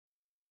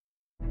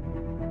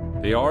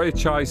The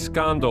RHI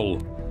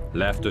scandal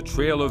left a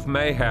trail of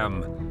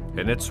mayhem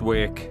in its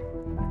wake.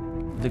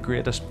 The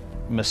greatest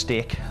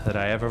mistake that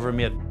I have ever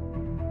made.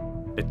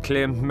 It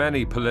claimed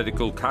many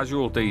political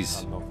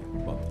casualties.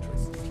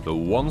 The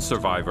one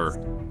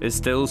survivor is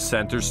still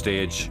centre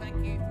stage.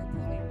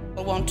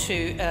 I want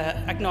to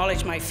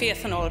acknowledge my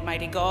faith in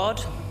Almighty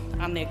God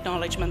and the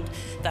acknowledgement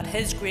that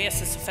His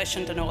grace is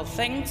sufficient in all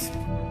things.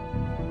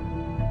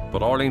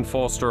 But Arlene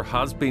Foster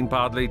has been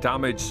badly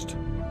damaged.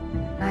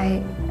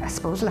 I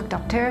suppose looked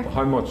up to her.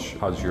 How much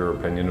has your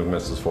opinion of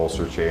Mrs.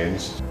 Foster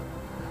changed?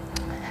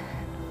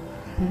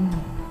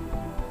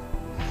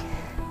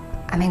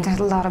 I mean, there's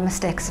a lot of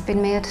mistakes have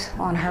been made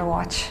on her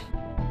watch.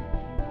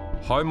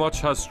 How much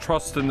has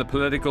trust in the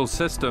political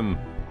system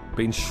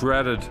been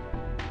shredded?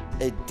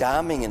 A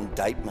damning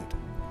indictment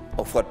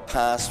of what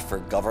passed for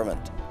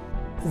government.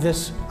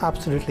 This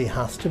absolutely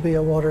has to be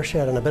a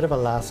watershed and a bit of a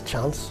last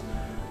chance.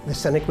 The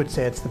cynic would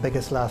say it's the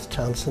biggest last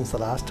chance since the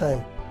last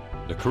time.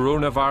 The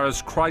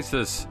coronavirus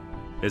crisis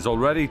is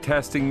already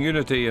testing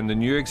unity in the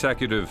new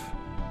executive.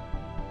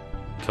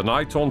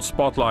 Tonight on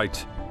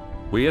Spotlight,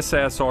 we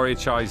assess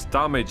RHI's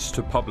damage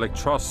to public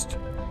trust,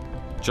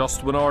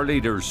 just when our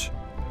leaders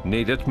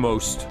need it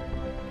most.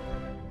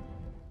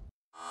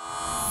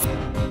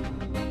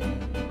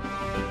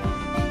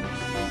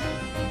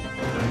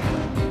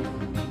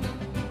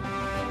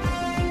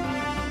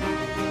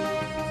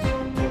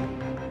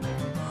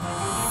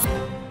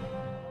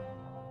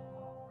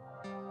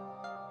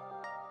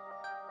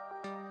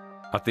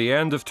 At the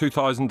end of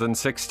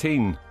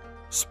 2016,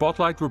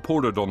 Spotlight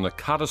reported on the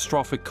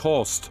catastrophic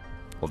cost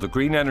of the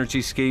green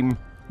energy scheme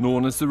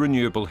known as the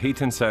Renewable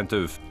Heat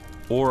Incentive,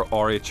 or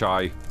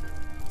RHI.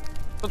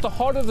 At the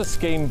heart of the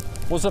scheme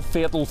was a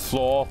fatal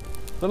flaw,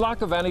 the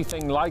lack of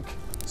anything like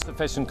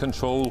sufficient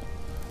control.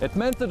 It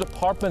meant the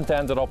department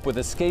ended up with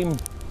a scheme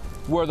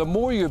where the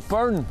more you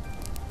burn,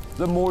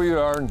 the more you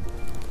earn.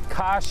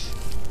 Cash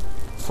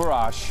for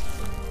ash.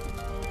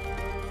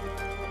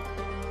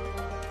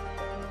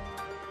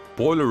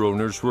 Boiler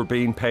owners were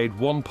being paid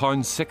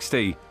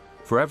 £1.60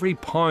 for every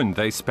pound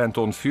they spent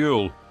on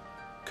fuel,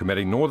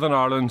 committing Northern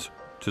Ireland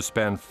to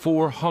spend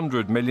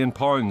 £400 million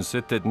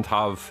it didn't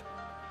have.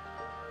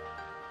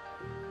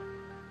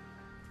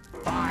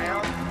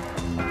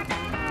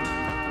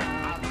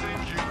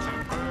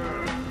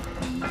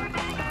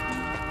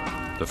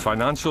 The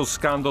financial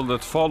scandal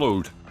that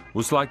followed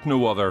was like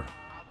no other.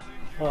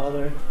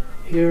 Father,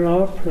 hear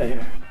our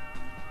prayer.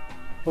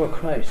 For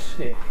Christ's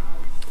sake.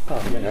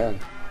 Amen.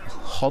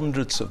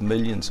 Hundreds of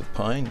millions of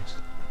pounds,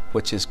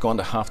 which is going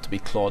to have to be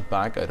clawed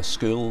back out of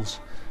schools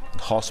and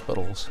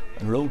hospitals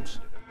and roads.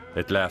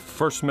 It left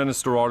First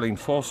Minister Arlene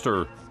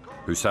Foster,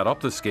 who set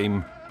up the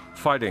scheme,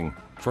 fighting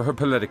for her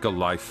political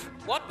life.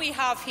 What we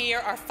have here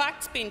are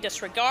facts being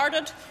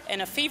disregarded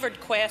in a fevered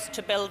quest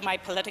to build my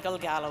political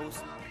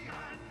gallows.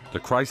 The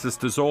crisis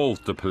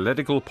dissolved the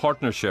political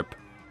partnership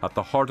at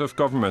the heart of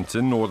government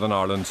in Northern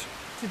Ireland.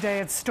 Today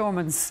at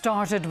Stormont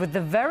started with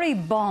the very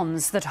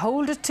bonds that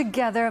hold it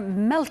together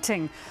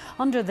melting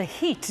under the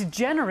heat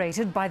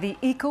generated by the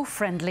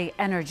eco-friendly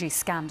energy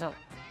scandal.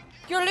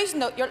 You're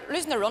losing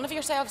the run of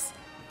yourselves.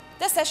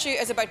 This issue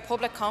is about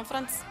public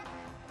confidence.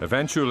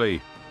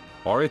 Eventually,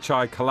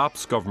 RHI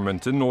collapsed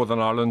government in Northern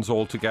Ireland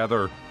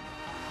altogether.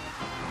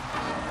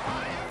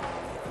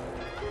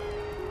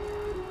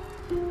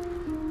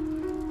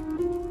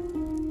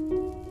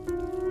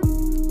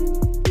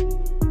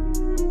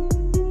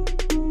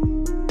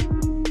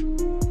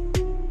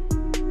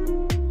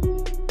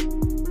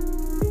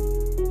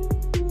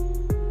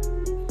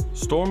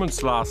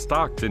 Stormont's last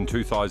act in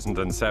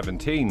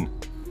 2017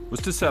 was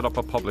to set up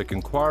a public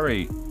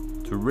inquiry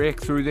to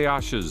rake through the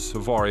ashes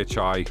of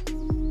RHI.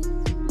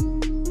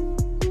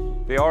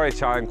 The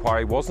RHI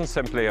inquiry wasn't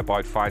simply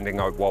about finding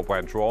out what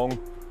went wrong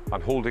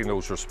and holding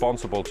those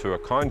responsible to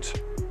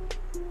account.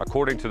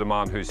 According to the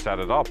man who set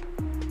it up,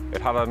 it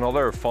had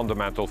another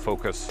fundamental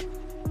focus.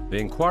 The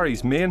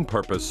inquiry's main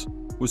purpose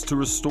was to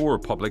restore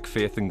public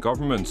faith in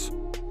government.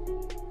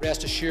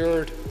 Rest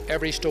assured,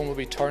 every stone will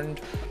be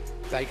turned.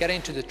 By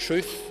getting to the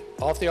truth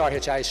of the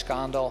RHI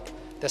scandal,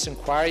 this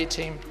inquiry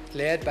team,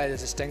 led by the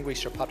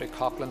distinguished Sir Patrick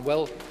Coughlin,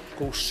 will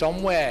go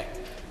some way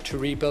to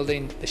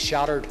rebuilding the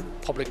shattered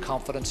public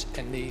confidence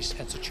in these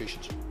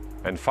institutions.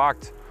 In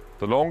fact,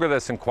 the longer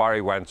this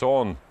inquiry went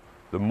on,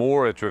 the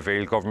more it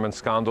revealed government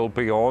scandal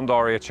beyond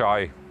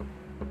RHI.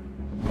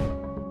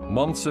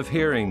 Months of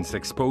hearings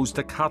exposed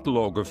a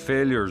catalogue of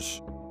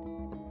failures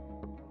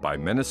by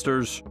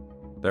ministers,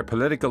 their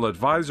political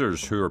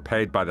advisors who are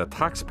paid by the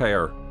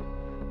taxpayer,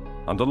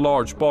 and a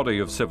large body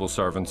of civil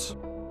servants.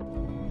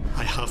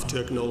 I have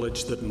to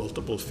acknowledge that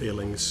multiple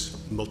failings,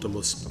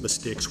 multiple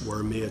mistakes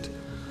were made,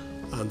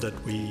 and that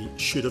we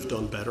should have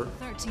done better.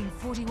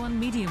 1341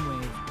 medium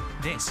wave.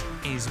 This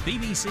is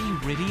BBC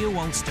Radio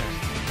Ulster.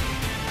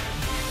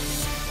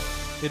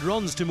 It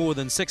runs to more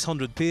than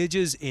 600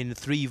 pages in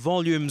 3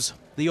 volumes.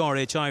 The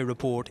RHI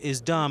report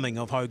is damning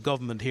of how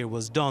government here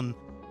was done.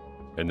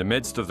 In the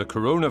midst of the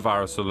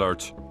coronavirus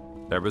alert,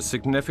 there was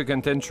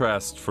significant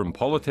interest from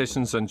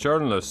politicians and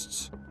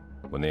journalists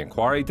when the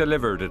inquiry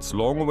delivered its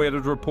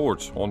long-awaited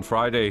report on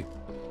Friday.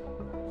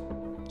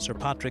 Sir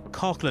Patrick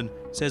Coughlin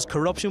says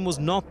corruption was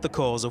not the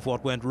cause of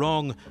what went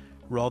wrong.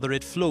 Rather,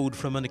 it flowed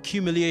from an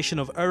accumulation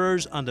of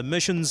errors and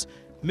omissions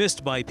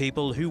missed by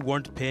people who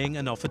weren't paying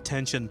enough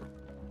attention.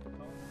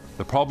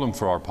 The problem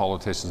for our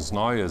politicians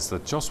now is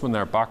that just when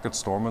they're back at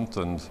Stormont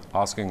and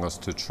asking us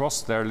to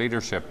trust their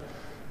leadership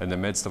in the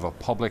midst of a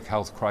public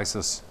health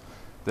crisis,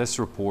 this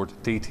report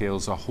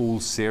details a whole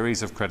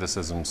series of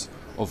criticisms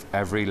of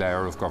every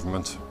layer of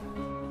government.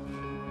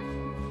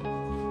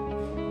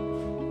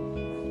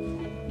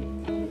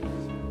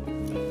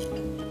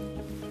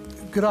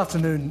 Good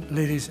afternoon,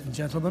 ladies and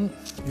gentlemen.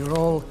 You're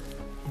all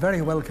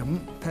very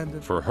welcome.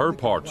 For her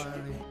part,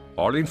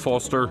 Arlene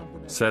Foster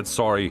said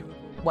sorry.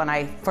 When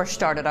I first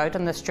started out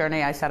on this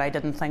journey, I said I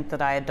didn't think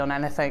that I had done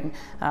anything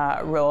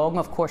wrong.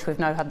 Of course, we've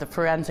now had the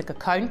forensic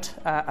account,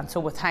 and so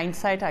with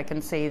hindsight, I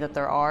can see that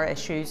there are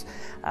issues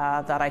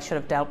that I should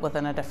have dealt with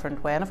in a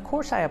different way, and of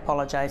course I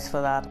apologise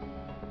for that.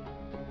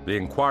 The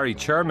inquiry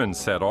chairman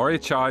said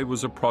RHI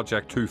was a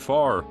project too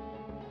far,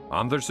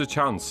 and there's a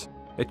chance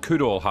it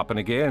could all happen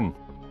again.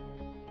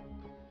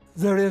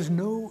 There is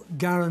no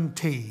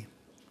guarantee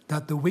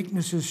that the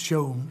weaknesses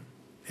shown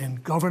in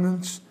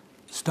governance,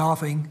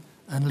 staffing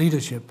and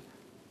leadership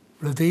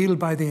revealed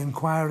by the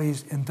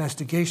inquiry's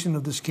investigation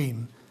of the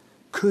scheme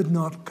could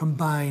not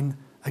combine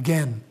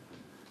again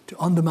to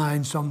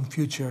undermine some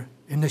future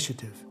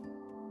initiative.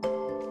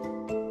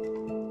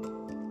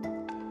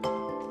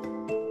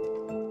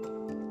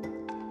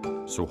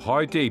 So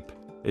how deep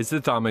is the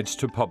damage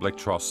to public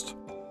trust?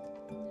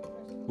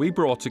 We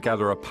brought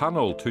together a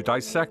panel to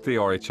dissect the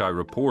RHI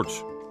report.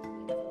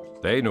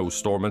 They know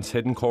Stormont's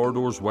hidden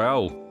corridors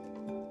well.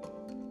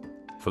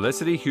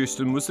 Felicity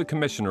Houston was the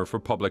Commissioner for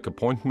Public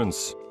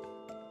Appointments.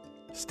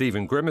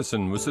 Stephen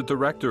Grimison was the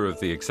Director of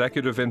the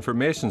Executive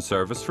Information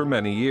Service for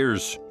many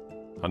years.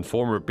 And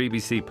former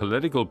BBC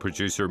political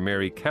producer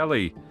Mary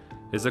Kelly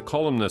is a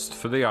columnist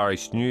for the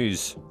Irish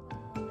News.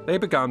 They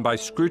began by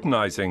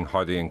scrutinising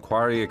how the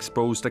inquiry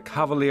exposed a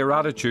cavalier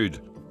attitude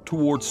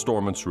towards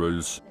Stormont's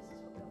rules.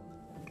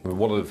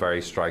 One of the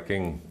very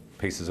striking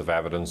pieces of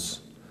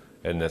evidence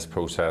in this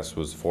process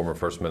was former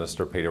First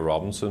Minister Peter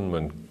Robinson,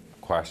 when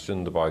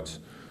questioned about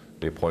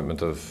the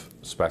appointment of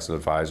special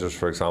advisors,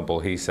 for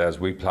example. He says,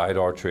 "We plied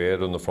our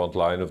trade on the front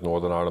line of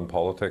Northern Ireland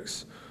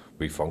politics.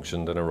 We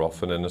functioned in a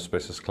rough and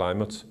inauspicious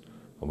climate,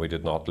 and we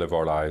did not live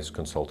our lives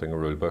consulting a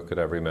rulebook at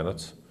every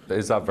minute."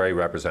 Is that very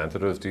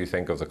representative, do you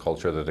think, of the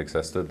culture that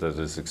existed that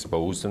is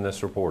exposed in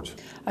this report?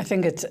 I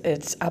think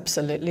it's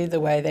absolutely the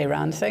way they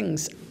ran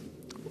things.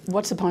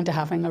 What's the point of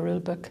having a rule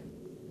book?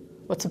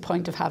 What's the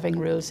point of having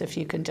rules if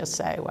you can just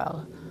say,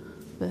 well,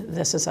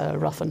 this is a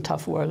rough and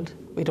tough world,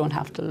 we don't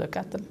have to look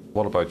at them?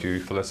 What about you,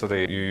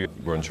 Felicity? You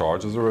were in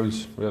charge of the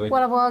rules, really?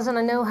 Well, I was, and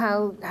I know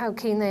how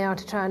keen they are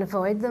to try and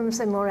avoid them,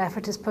 so more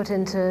effort is put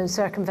into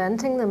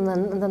circumventing them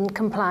than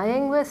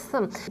complying with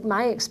them.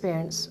 My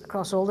experience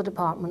across all the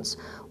departments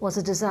was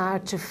a desire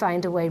to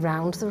find a way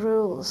round the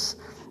rules.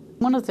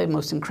 One of the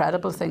most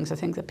incredible things I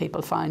think that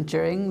people found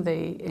during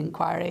the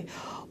inquiry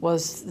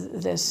was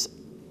this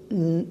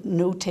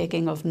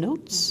note-taking of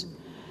notes.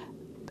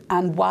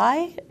 And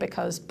why?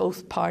 Because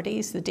both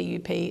parties, the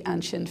DUP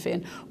and Sinn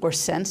Féin, were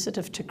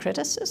sensitive to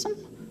criticism.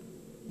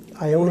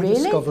 I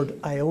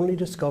only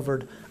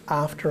discovered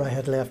after I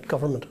had left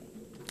government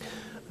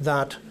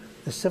that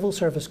the Civil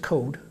Service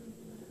Code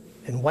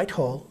in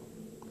Whitehall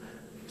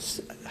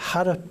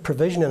had a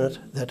provision in it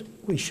that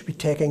we should be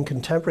taking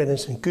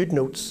contemporaneous and good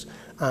notes,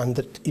 and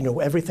that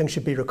everything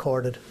should be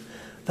recorded.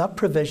 That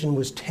provision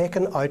was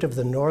taken out of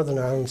the Northern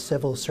Ireland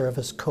Civil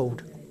Service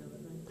Code.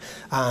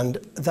 And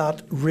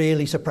that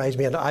really surprised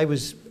me. And I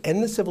was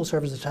in the civil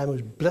service at the time, I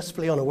was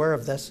blissfully unaware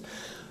of this.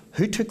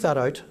 Who took that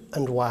out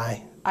and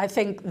why? I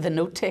think the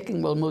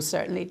note-taking will most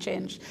certainly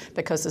change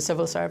because the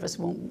civil service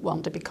won't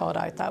want to be caught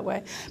out that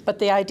way. But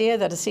the idea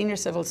that a senior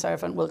civil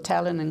servant will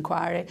tell an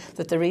inquiry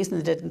that the reason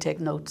they didn't take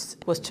notes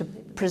was to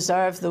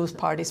preserve those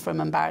parties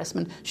from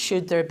embarrassment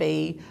should there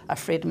be a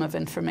freedom of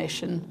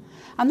information.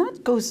 And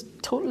that goes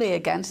totally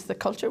against the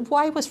culture.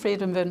 Why was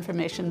freedom of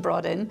information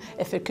brought in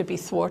if it could be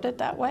thwarted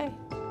that way?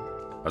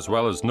 As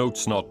well as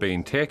notes not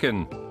being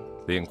taken,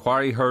 the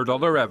inquiry heard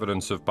other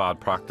evidence of bad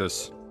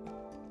practice.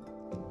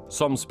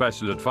 Some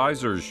special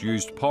advisors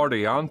used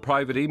party and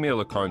private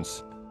email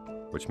accounts,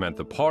 which meant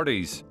the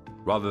parties,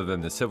 rather than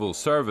the civil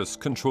service,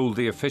 controlled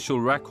the official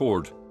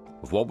record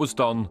of what was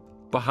done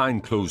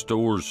behind closed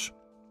doors.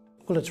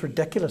 Well, it's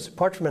ridiculous.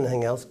 Apart from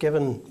anything else,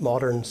 given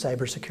modern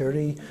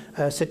cybersecurity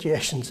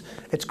situations,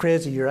 it's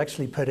crazy. You're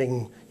actually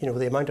putting,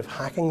 the amount of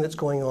hacking that's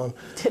going on.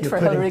 For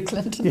Hillary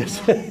Clinton.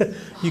 Yes.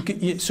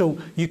 So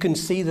you can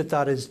see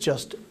that is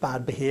just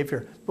bad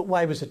behaviour. But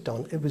why was it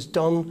done? It was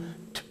done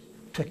to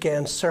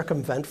again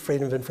circumvent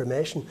freedom of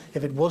information.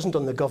 If it wasn't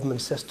on the government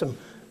system,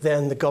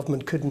 then the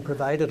government couldn't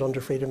provide it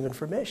under freedom of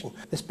information.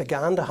 This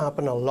began to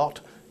happen a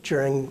lot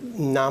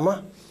during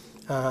NAMA,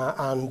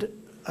 and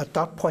at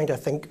that point I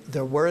think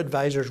there were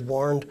advisors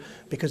warned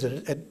because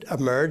it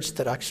emerged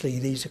that actually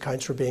these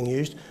accounts were being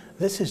used,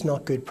 This is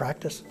not good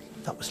practice.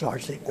 That was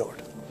largely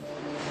ignored.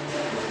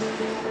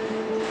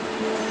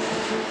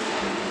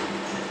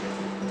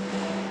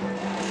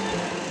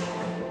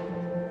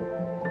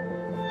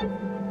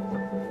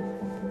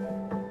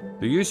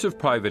 The use of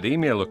private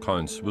email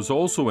accounts was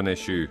also an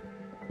issue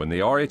when the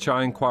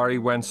RHI inquiry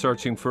went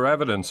searching for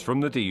evidence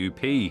from the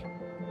DUP.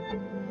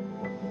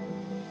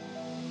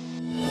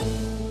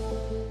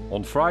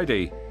 On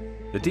Friday,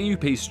 the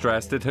DUP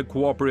stressed it had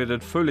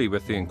cooperated fully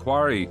with the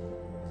inquiry.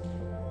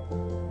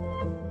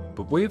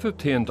 But we have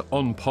obtained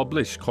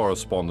unpublished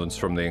correspondence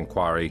from the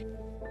inquiry,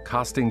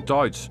 casting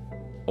doubt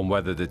on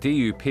whether the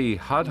DUP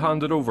had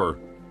handed over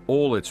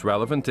all its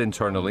relevant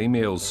internal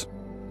emails.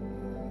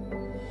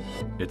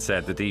 It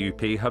said the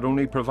DUP had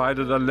only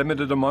provided a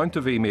limited amount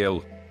of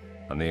email,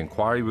 and the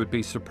inquiry would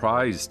be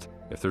surprised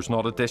if there's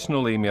not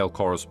additional email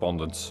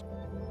correspondence.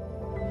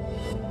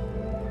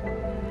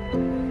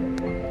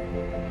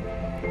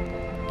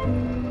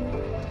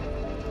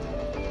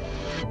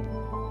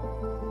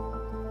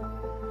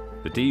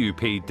 The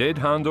DUP did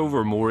hand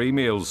over more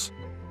emails,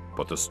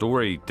 but the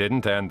story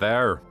didn't end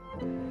there.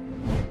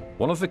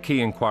 One of the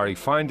key inquiry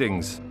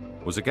findings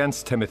was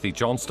against Timothy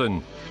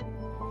Johnston,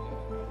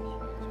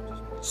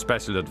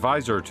 Special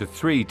Advisor to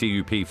 3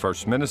 DUP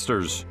First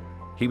Ministers.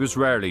 He was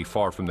rarely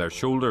far from their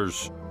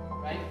shoulders.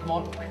 Right, come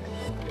on.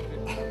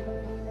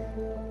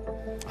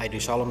 I do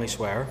solemnly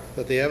swear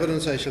that the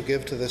evidence I shall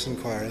give to this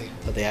inquiry.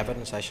 That the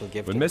evidence I shall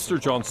give. When Mr.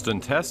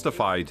 Johnston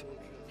testified,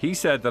 he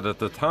said that at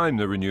the time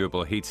the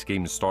renewable heat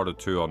scheme started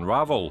to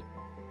unravel,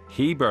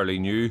 he barely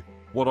knew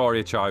what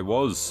RHI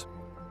was.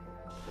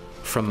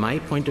 From my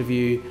point of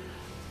view,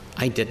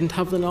 I didn't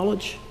have the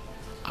knowledge.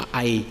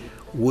 I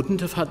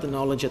wouldn't have had the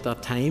knowledge at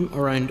that time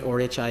around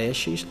RHI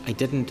issues. I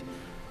didn't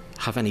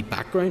have any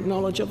background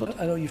knowledge of it.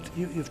 I know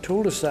you've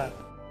told us that.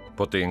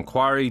 But the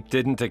inquiry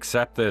didn't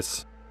accept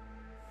this.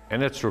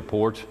 In its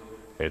report,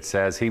 it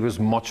says he was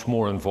much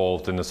more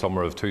involved in the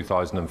summer of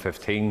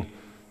 2015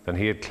 than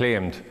he had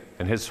claimed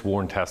in his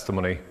sworn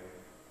testimony.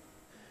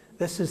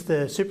 This is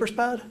the super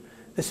spad.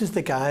 This is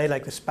the guy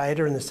like the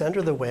spider in the centre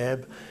of the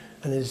web,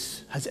 and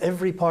has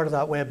every part of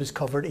that web is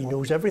covered. He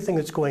knows everything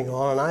that's going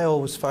on, and I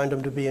always found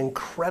him to be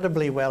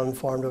incredibly well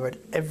informed about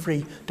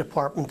every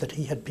department that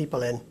he had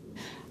people in.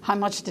 How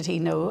much did he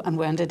know, and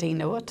when did he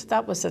know it?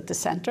 That was at the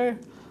centre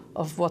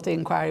of what the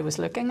inquiry was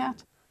looking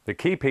at. The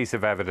key piece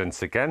of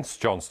evidence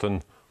against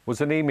Johnston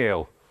was an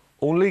email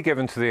only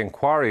given to the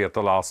inquiry at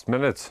the last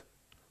minute,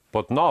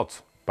 but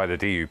not by the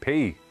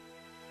DUP.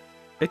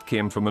 It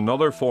came from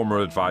another former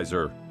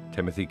advisor,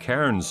 Timothy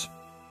Cairns,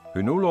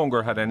 who no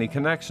longer had any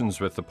connections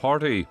with the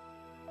party,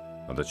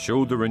 and it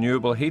showed the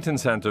renewable heat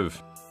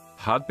incentive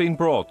had been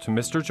brought to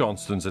Mr.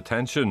 Johnston's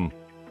attention.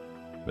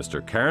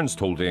 Mr. Cairns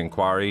told the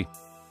inquiry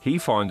he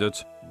found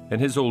it in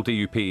his old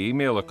DUP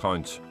email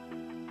account.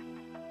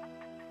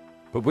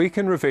 But we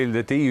can reveal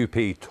the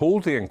DUP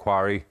told the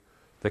inquiry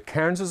that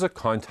Cairns'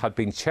 account had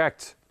been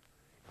checked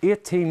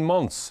 18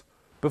 months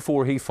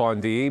before he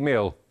found the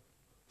email.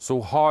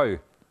 So how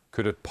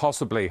could it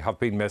possibly have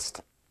been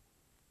missed?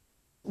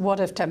 What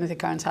if Timothy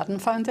Cairns hadn't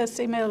found this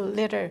email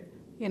later?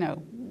 You know,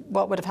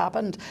 what would have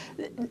happened?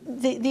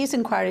 These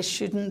inquiries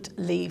shouldn't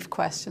leave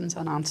questions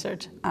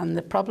unanswered. And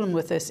the problem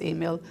with this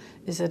email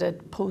is that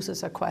it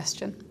poses a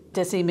question.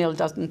 This email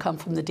doesn't come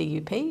from the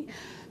DUP,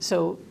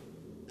 so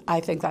I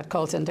think that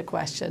calls into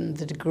question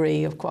the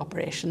degree of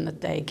cooperation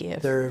that they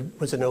gave. There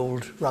was an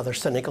old, rather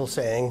cynical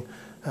saying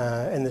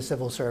in the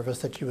civil service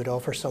that you would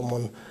offer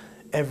someone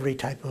every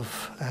type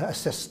of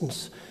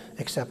assistance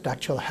except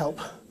actual help.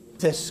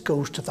 This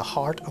goes to the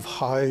heart of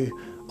how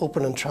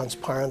open and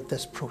transparent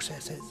this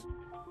process is.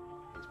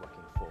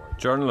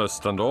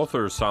 Journalist and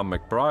author Sam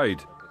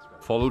McBride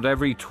followed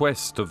every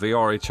twist of the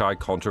RHI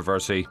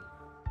controversy.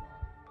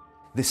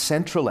 The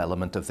central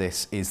element of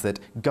this is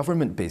that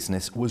government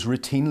business was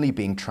routinely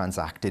being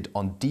transacted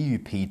on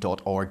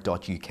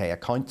dup.org.uk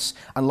accounts,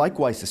 and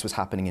likewise this was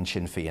happening in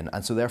Sinn Féin,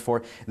 and so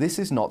therefore this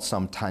is not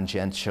some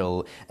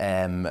tangential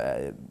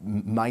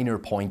minor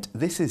point.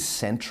 This is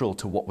central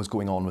to what was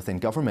going on within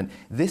government.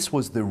 This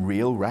was the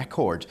real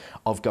record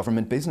of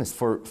government business.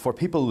 For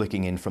people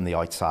looking in from the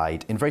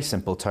outside, in very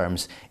simple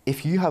terms,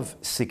 if you have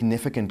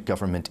significant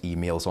government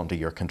emails under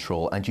your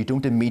control and you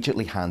don't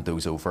immediately hand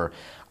those over,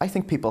 I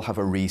think people have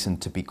a reason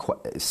to be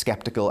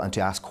sceptical and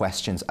to ask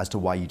questions as to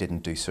why you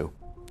didn't do so.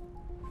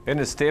 In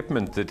a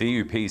statement, the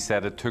DUP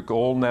said it took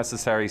all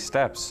necessary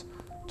steps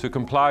to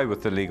comply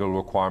with the legal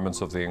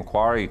requirements of the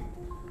inquiry.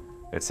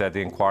 It said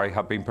the inquiry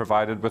had been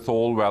provided with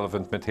all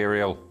relevant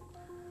material.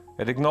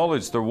 It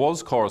acknowledged there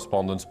was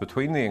correspondence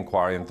between the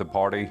inquiry and the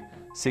party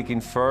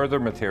seeking further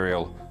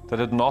material that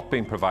had not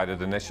been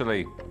provided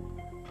initially.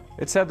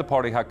 It said the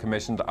party had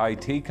commissioned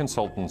IT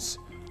consultants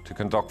to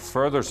conduct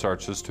further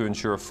searches to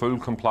ensure full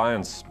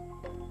compliance.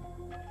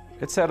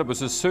 It said it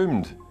was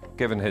assumed,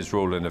 given his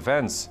role in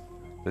events,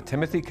 that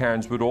Timothy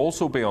Cairns would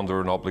also be under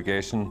an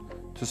obligation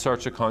to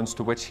search accounts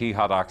to which he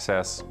had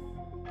access.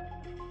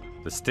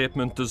 The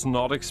statement does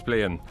not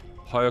explain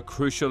how a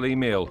crucial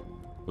email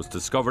was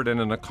discovered in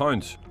an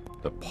account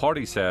the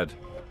party said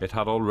it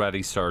had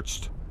already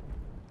searched.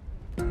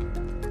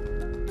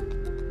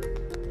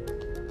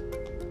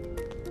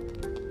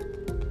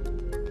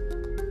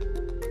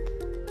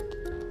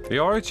 The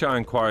RHI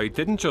inquiry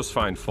didn't just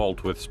find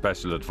fault with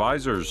special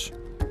advisors.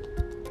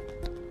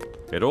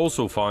 It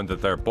also found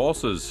that their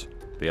bosses,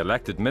 the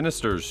elected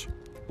ministers,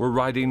 were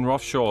riding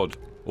roughshod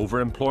over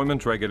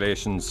employment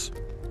regulations.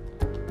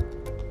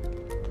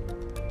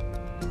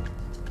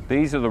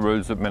 These are the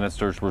rules that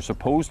ministers were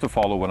supposed to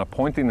follow when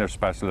appointing their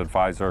special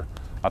advisor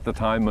at the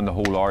time when the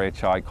whole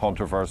RHI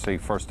controversy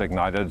first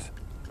ignited.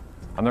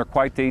 And they're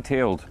quite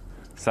detailed,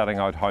 setting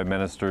out how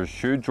ministers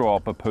should draw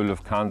up a pool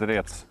of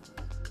candidates.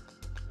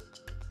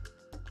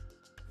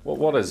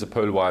 What is a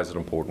pool? Why is it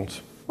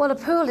important? Well, a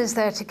pool is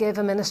there to give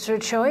a minister a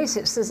choice.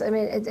 It's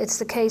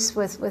the case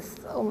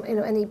with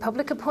any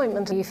public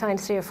appointment. You find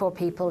 3 or 4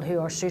 people who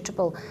are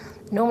suitable,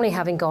 normally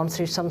having gone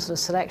through some sort of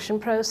selection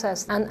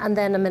process, and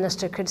then a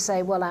minister could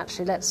say, well,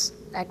 actually,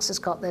 X has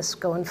got this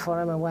going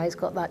for him, and Y's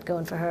got that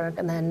going for her,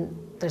 and then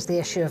there's the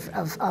issue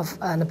of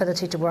an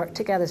ability to work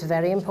together. It's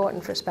very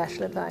important for a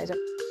special advisor.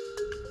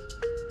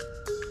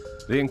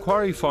 The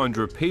inquiry found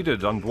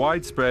repeated and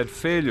widespread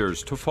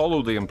failures to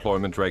follow the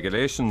employment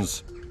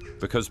regulations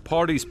because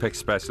parties pick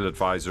special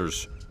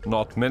advisors,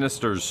 not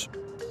ministers.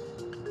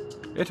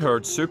 It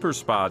heard super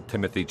spad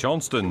Timothy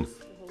Johnston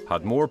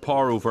had more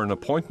power over an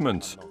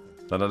appointment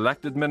than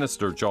elected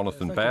minister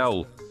Jonathan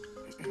Bell.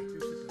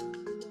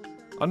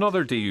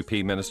 Another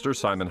DUP minister,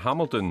 Simon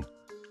Hamilton,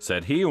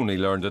 said he only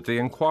learned at the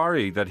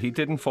inquiry that he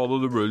didn't follow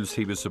the rules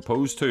he was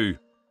supposed to.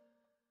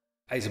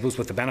 I suppose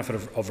with the benefit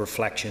of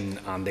reflection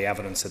and the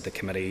evidence that the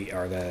committee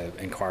or the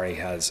inquiry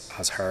has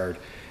heard,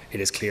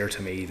 it is clear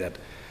to me that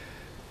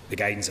the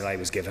guidance that I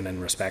was given in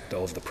respect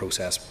of the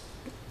process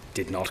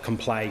did not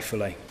comply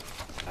fully.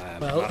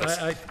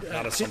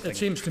 It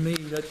seems to me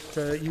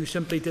that you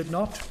simply did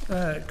not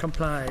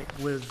comply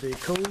with the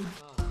code.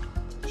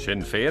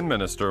 Sinn Féin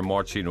Minister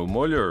Máirtín Ó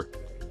Muilleoir,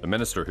 the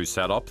minister who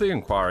set up the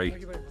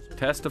inquiry,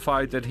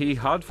 testified that he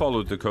had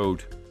followed the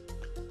code.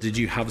 Did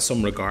you have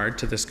some regard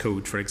to this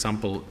code? For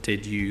example,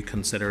 did you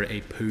consider a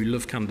pool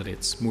of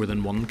candidates, more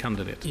than one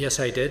candidate? Yes,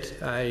 I did.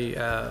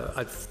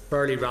 I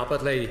fairly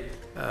rapidly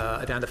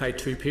identified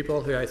 2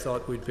 people who I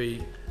thought would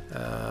be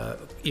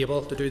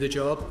able to do the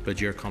job. But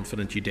you're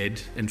confident you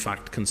did, in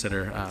fact,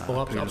 consider a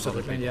pool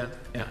absolutely, of other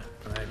yeah.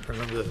 I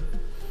remember,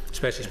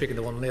 especially speaking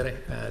to one lady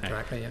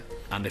directly, yeah.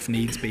 And if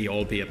needs be,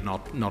 albeit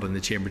not in the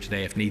chamber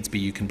today, if needs be,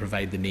 you can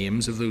provide the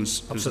names of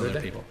those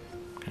other people.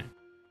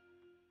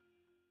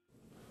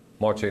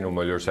 Máirtín Ó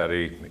Muilleoir said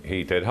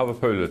he did have a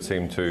pool that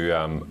seemed to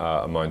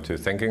amount to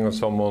thinking of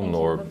someone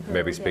or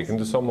maybe speaking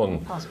to someone.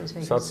 Possibly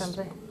speaking to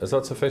somebody. Is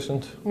that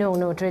sufficient? No,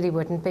 it really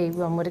wouldn't be.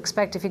 One would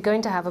expect if you're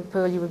going to have a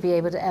pool, you would be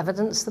able to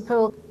evidence the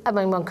pool. I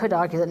mean, one could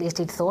argue that at least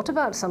he'd thought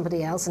about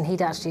somebody else and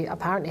he'd actually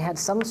apparently had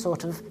some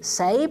sort of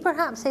say,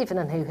 perhaps, even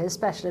in who his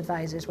special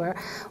advisors were,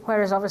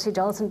 whereas obviously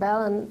Jonathan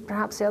Bell and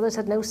perhaps the others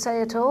had no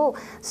say at all.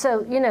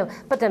 So,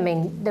 but I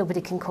mean,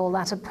 nobody can call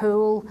that a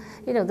pool.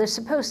 There's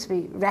supposed to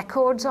be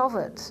records of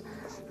it.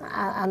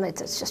 And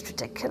it's just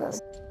ridiculous.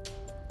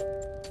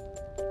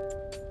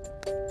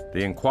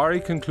 The inquiry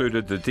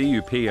concluded the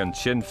DUP and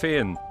Sinn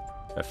Féin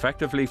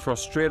effectively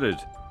frustrated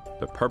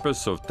the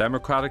purpose of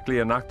democratically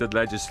enacted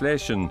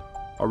legislation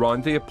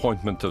around the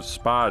appointment of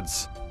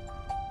SPADs.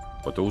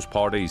 But those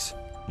parties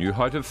knew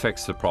how to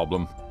fix the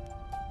problem.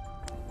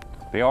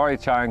 The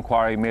RHI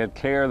inquiry made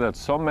clear that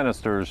some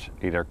ministers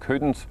either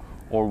couldn't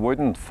or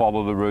wouldn't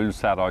follow the rules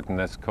set out in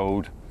this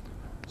code.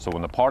 So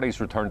when the parties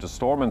returned to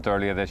Stormont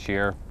earlier this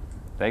year,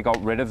 they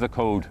got rid of the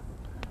code.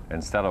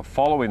 Instead of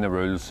following the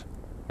rules,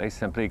 they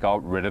simply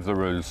got rid of the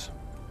rules.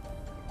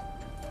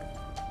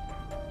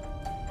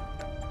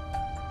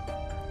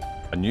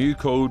 A new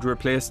code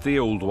replaced the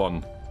old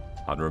one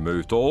and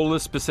removed all the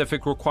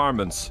specific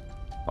requirements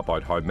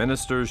about how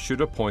ministers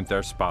should appoint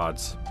their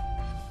SPADs.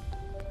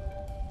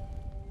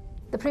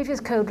 The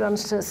previous code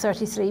runs to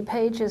 33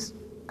 pages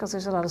because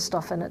there's a lot of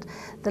stuff in it.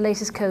 The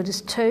latest code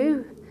is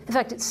 2. In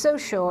fact, it's so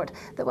short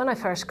that when I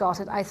first got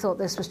it, I thought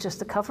this was just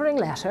the covering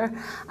letter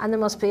and there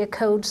must be a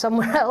code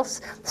somewhere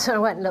else. So I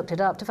went and looked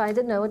it up to find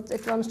it. No,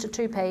 it runs to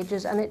 2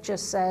 pages and it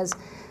just says,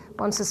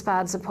 once the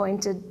SPAD's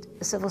appointed,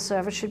 the civil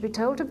service should be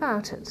told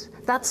about it.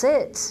 That's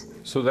it.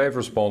 So they've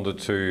responded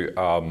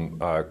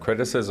to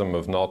criticism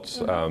of not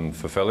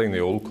fulfilling the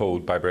old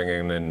code by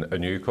bringing in a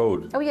new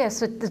code? Oh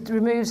yes, it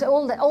removes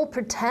all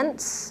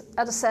pretense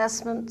at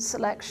assessment,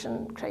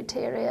 selection,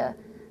 criteria,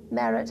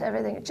 merit,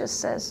 everything. It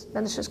just says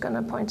minister's going to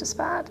appoint a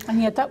SPAD.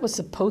 And yet that was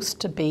supposed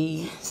to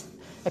be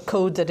a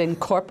code that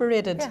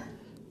incorporated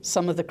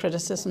some of the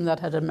criticism that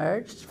had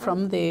emerged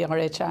from the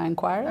RHI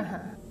inquiry.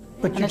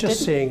 But you're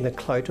just seeing the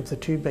clout of the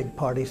 2 big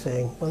parties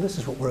saying, well, this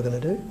is what we're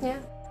going to do. Yeah.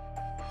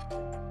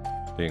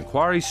 The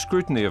inquiry's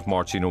scrutiny of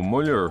Máirtín Ó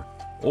Muilleoir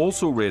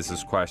also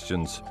raises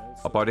questions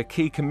about a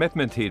key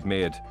commitment he'd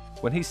made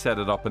when he set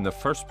it up in the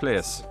first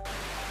place.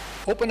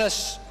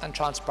 Openness and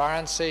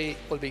transparency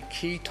will be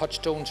key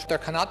touchstones. There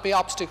cannot be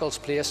obstacles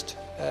placed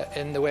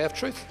in the way of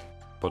truth.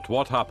 But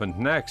what happened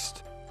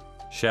next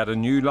shed a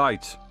new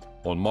light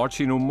on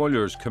Marcin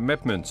O'Muille's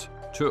commitment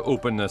to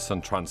openness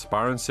and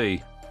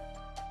transparency.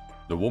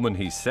 The woman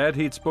he said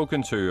he'd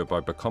spoken to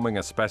about becoming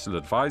a special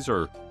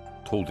advisor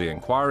told the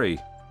inquiry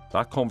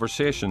that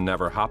conversation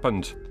never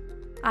happened.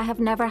 I have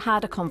never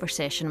had a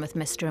conversation with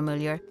Mr.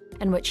 O'Muille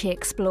in which he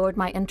explored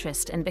my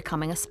interest in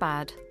becoming a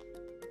SPAD.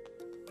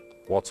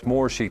 What's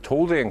more, she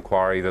told the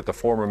inquiry that the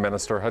former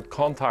minister had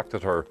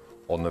contacted her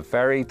on the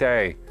very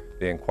day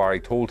the inquiry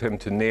told him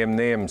to name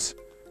names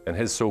in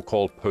his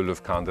so-called pool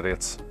of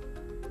candidates.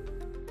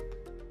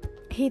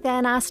 He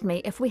then asked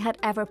me if we had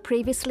ever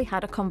previously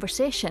had a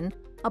conversation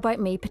about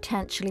me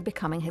potentially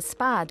becoming his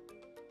SPAD.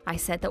 I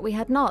said that we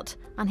had not,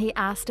 and he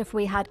asked if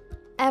we had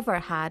ever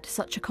had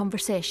such a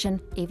conversation,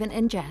 even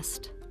in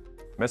jest.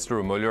 Mr.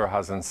 O'Muille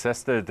has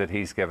insisted that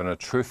he's given a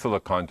truthful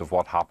account of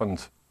what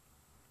happened.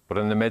 But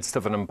in the midst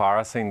of an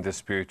embarrassing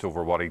dispute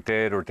over what he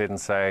did or didn't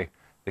say,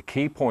 the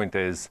key point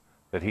is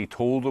that he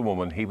told the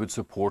woman he would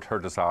support her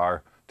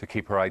desire to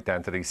keep her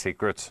identity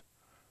secret.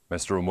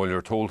 Mr.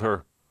 O'Muille told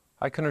her,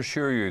 "I can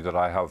assure you that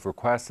I have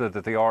requested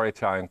that the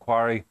RHI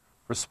inquiry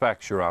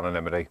respects your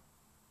anonymity."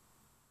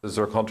 Is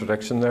there a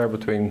contradiction there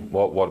between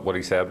what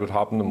he said would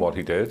happen and what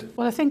he did?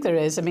 Well, I think there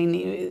is. I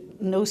mean,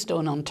 no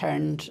stone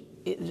unturned.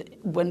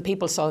 When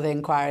people saw the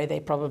inquiry, they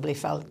probably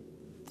felt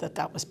that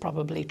that was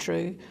probably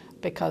true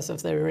because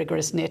of the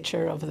rigorous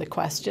nature of the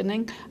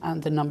questioning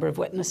and the number of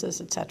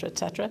witnesses, etc.,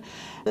 etc.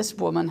 This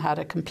woman had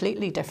a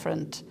completely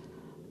different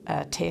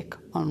take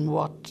on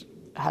what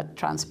had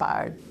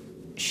transpired.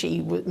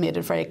 She made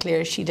it very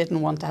clear she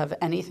didn't want to have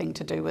anything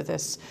to do with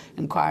this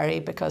inquiry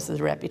because of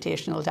the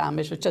reputational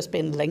damage, which just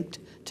been linked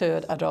to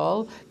it at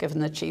all, given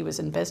that she was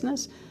in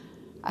business.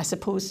 I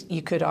suppose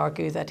you could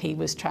argue that he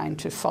was trying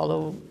to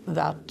follow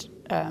that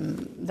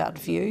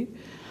view,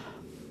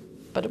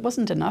 but it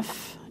wasn't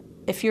enough.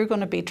 If you're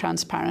going to be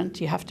transparent,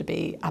 you have to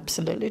be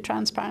absolutely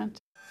transparent.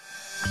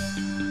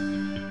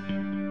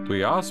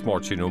 We asked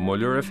Marcin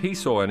O'Muille if he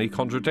saw any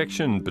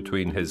contradiction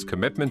between his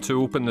commitment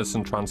to openness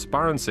and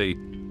transparency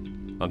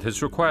and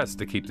his request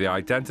to keep the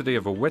identity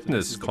of a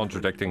witness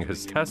contradicting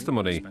his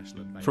testimony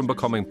from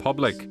becoming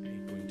public.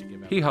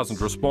 He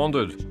hasn't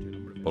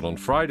responded, but on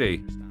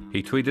Friday,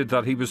 he tweeted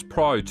that he was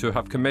proud to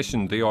have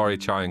commissioned the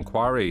RHI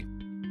inquiry.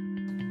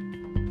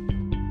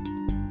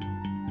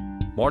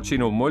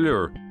 Marcin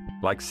O'Muille,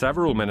 like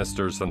several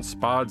ministers and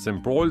SPADs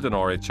embroiled in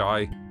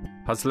RHI,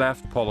 has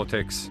left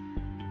politics.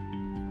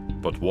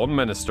 But one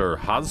minister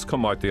has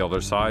come out the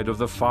other side of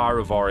the fire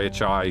of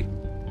RHI,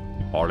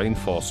 Arlene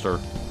Foster.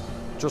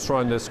 Just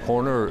round this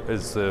corner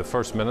is the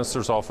First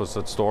Minister's office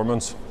at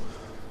Stormont.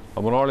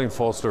 And when Arlene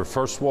Foster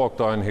first walked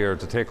down here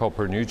to take up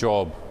her new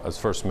job as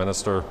First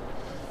Minister,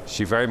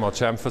 she very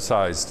much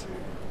emphasised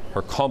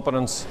her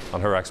competence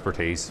and her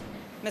expertise.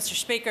 Mr.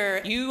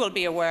 Speaker, you will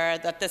be aware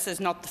that this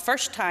is not the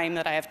first time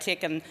that I have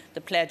taken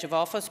the pledge of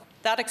office.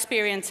 That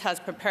experience has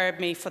prepared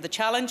me for the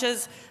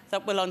challenges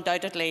that will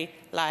undoubtedly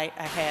lie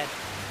ahead.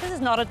 This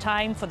is not a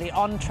time for the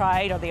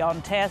untried or the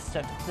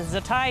untested. This is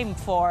a time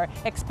for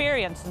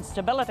experience and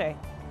stability.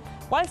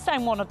 Whilst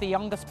I'm one of the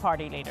youngest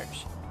party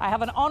leaders, I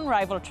have an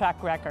unrivalled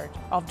track record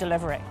of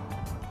delivery.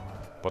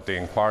 But the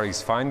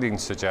inquiry's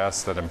findings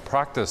suggest that in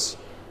practice,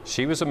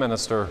 she was a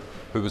minister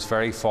who was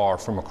very far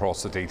from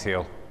across the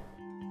detail.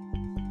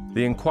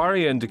 The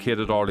inquiry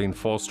indicated Arlene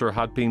Foster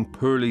had been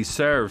poorly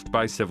served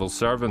by civil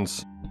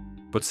servants,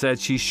 but said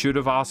she should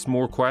have asked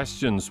more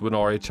questions when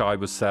RHI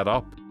was set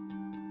up.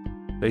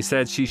 They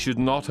said she should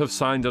not have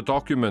signed a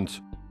document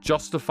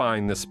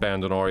justifying the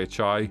spend on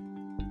RHI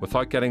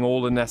without getting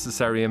all the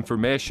necessary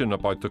information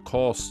about the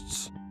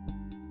costs.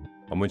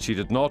 And when she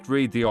did not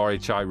read the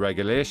RHI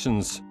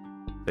regulations,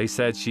 they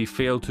said she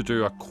failed to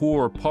do a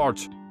core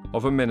part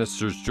of a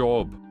minister's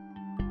job,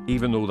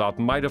 even though that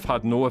might have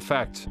had no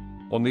effect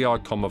on the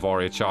outcome of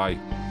RHI.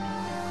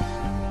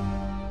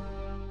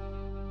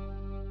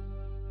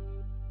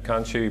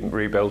 Can she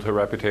rebuild her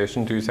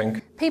reputation, do you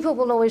think? People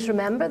will always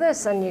remember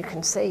this, and you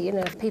can see, you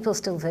know, people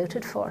still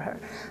voted for her.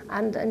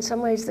 And in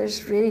some ways,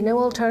 there's really no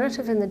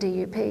alternative in the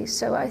DUP,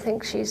 so I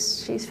think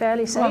she's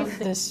fairly safe. Well,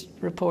 this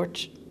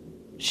report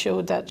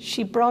showed that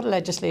she brought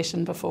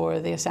legislation before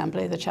the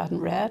Assembly that she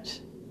hadn't read.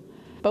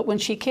 But when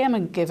she came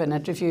and gave an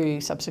interview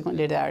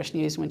subsequently to the Irish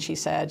News, when she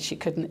said she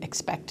couldn't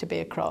expect to be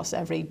across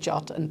every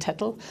jot and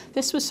tittle,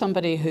 this was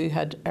somebody who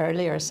had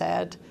earlier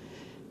said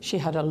she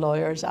had a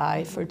lawyer's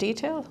eye for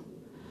detail.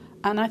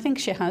 And I think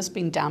she has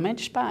been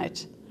damaged by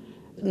it.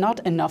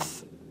 Not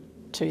enough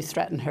to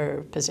threaten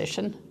her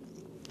position,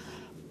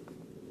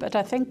 but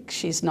I think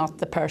she's not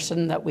the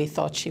person that we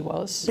thought she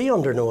was. Be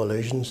under no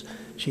illusions.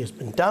 She has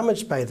been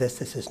damaged by this.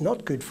 This is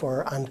not good for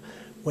her. And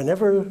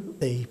whenever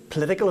the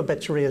political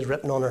obituary is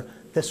written on her,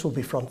 this will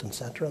be front and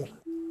centre on it.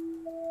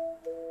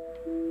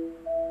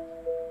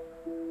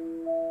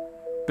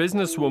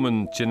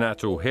 Businesswoman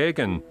Jeanette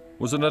O'Hagan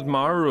was an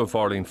admirer of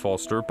Arlene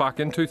Foster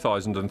back in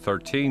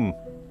 2013.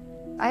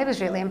 I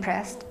was really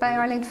impressed by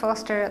Arlene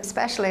Foster,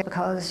 especially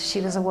because she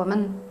was a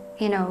woman,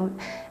 you know,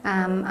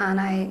 and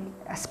I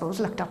suppose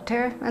looked up to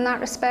her in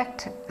that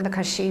respect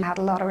because she had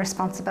a lot of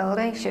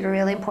responsibility. She had a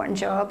really important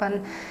job,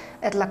 and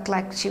it looked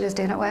like she was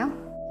doing it well.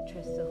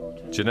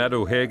 Jeanette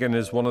O'Hagan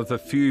is one of the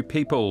few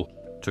people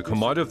to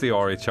come out of the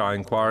RHI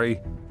inquiry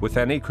with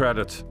any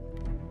credit.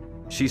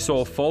 She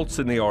saw faults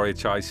in the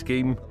RHI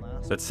scheme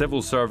that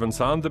civil servants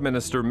and the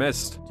Minister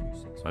missed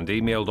and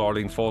emailed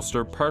Arlene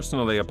Foster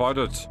personally about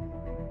it.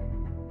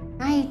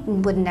 I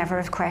would never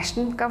have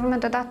questioned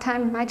government at that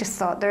time. I just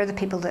thought they're the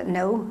people that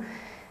know.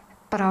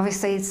 But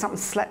obviously something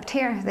slipped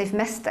here. They've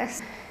missed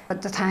this.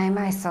 At the time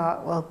I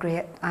thought, well,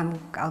 great,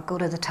 I'll go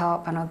to the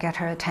top and I'll get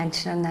her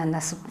attention and then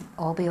this will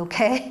all be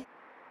okay.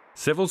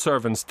 Civil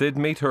servants did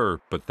meet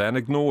her, but then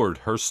ignored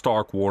her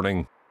stark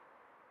warning.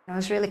 I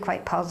was really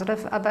quite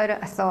positive about it.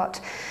 I thought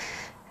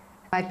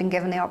I've been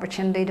given the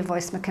opportunity to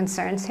voice my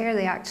concerns here.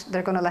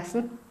 They're going to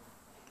listen.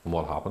 And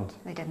what happened?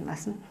 They didn't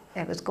listen.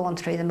 It was going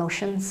through the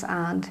motions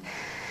and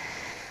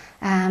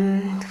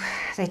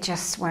they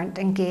just weren't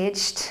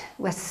engaged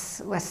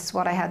with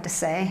what I had to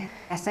say.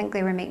 I think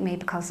they were meeting me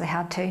because they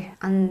had to,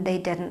 and they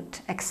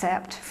didn't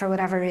accept, for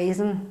whatever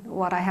reason,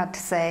 what I had to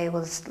say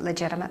was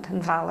legitimate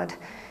and valid.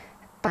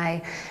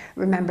 I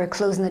remember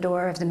closing the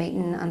door of the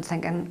meeting and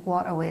thinking,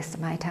 what a waste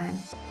of my time.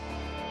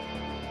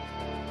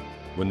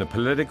 When the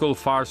political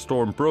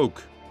firestorm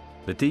broke,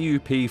 the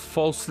DUP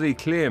falsely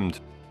claimed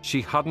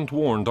she hadn't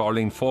warned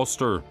Arlene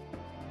Foster.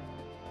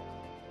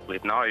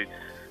 We've now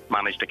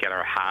managed to get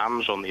our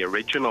hands on the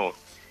original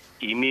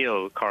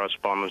email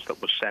correspondence that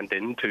was sent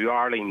in to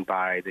Arlene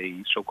by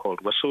the so-called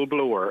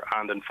whistleblower,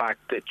 and in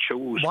fact it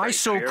shows... Why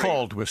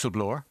so-called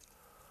whistleblower?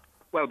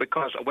 Well,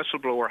 because a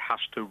whistleblower has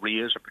to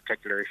raise a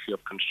particular issue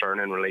of concern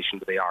in relation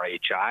to the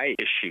RHI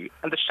issue.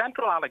 And the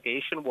central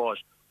allegation was,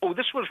 oh,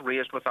 this was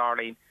raised with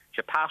Arlene,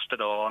 she passed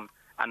it on,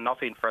 and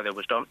nothing further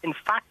was done. In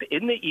fact,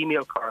 in the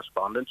email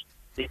correspondence,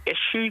 the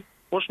issue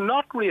was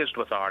not raised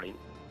with Arlene.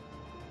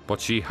 But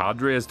she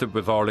had raised it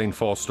with Arlene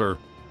Foster.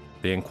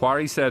 The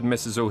inquiry said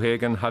Mrs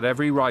O'Hagan had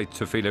every right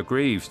to feel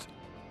aggrieved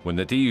when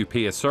the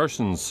DUP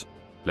assertions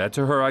led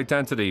to her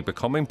identity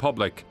becoming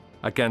public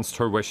against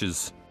her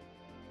wishes.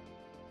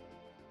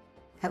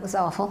 It was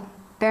awful.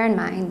 Bear in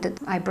mind that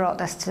I brought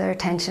this to their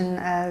attention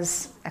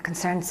as a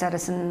concerned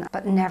citizen,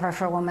 but never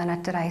for 1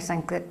 minute did I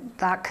think that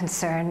that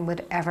concern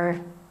would ever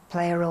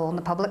play a role in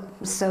the public.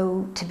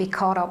 So to be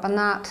caught up in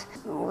that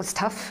was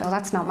tough. Well,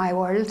 that's not my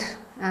world,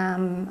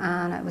 and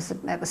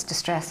it was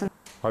distressing.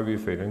 How were you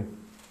feeling?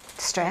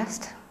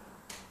 Stressed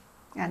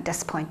and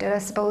disappointed, I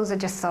suppose. I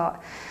just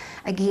thought,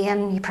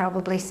 again, you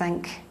probably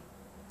think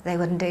they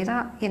wouldn't do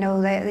that.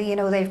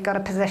 They've got a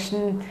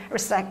position,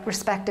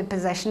 respected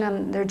position,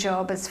 and their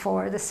job is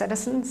for the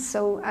citizens.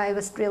 So I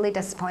was really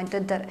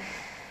disappointed that,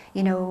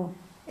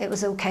 it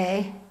was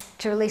okay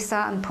to release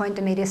that and point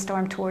the media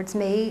storm towards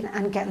me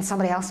and getting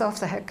somebody else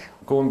off the hook.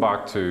 Going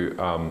back to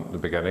the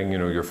beginning,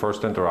 your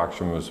first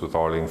interaction was with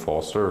Arlene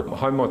Foster.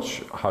 How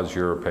much has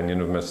your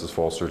opinion of Mrs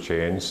Foster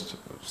changed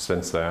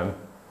since then?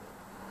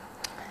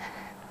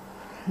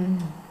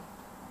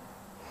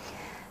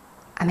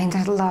 I mean,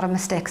 there's a lot of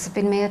mistakes have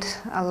been made,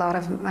 a lot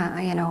of,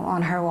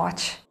 on her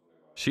watch.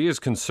 She is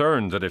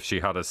concerned that if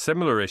she had a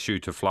similar issue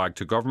to flag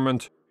to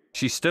government,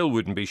 she still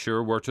wouldn't be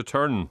sure where to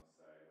turn.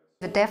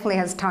 It definitely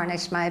has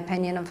tarnished my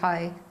opinion of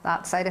how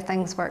that side of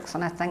things works,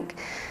 and I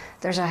think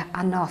there's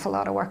an awful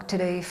lot of work to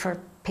do for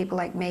people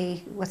like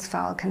me with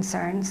valid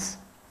concerns.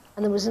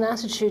 And there was an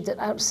attitude that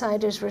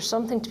outsiders were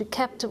something to be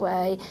kept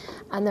away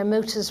and their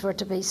motives were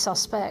to be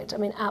suspect. I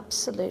mean,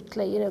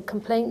 absolutely,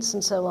 complaints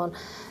and so on.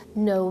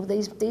 No,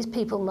 these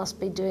people must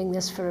be doing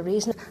this for a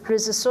reason. There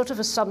is a sort of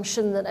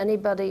assumption that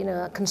anybody,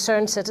 a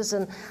concerned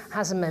citizen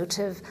has a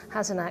motive,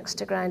 has an axe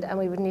to grind, and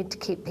we would need to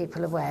keep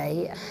people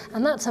away.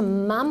 And that's a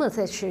mammoth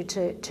issue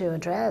to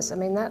address. I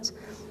mean, that's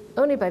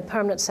only by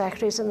permanent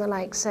secretaries and the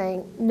like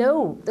saying,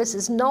 no, this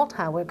is not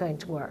how we're going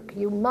to work.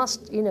 You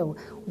must,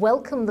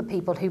 welcome the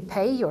people who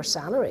pay your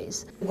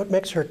salaries. What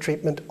makes her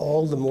treatment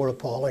all the more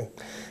appalling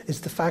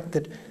is the fact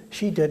that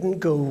she didn't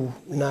go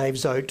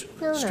knives out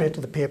straight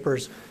to the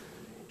papers.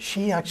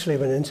 She actually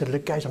went in and said,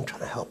 look guys, I'm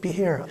trying to help you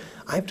here.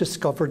 I've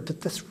discovered that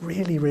this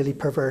really, really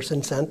perverse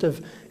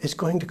incentive is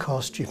going to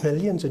cost you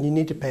millions and you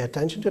need to pay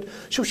attention to it.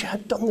 So she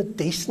had done the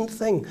decent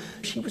thing.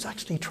 She was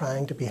actually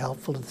trying to be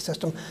helpful to the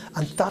system,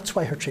 and that's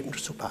why her treatment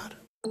was so bad.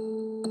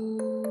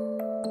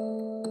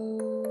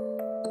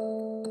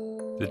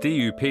 The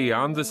DUP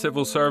and the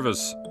civil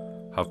service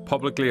have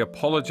publicly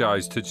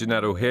apologised to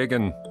Jeanette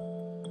O'Hagan.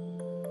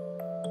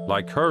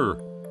 Like her,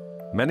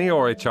 many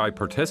RHI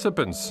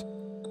participants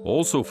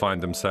also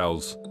find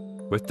themselves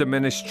with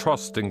diminished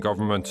trust in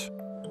government.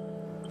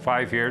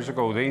 5 years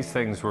ago, these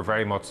things were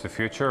very much the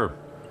future.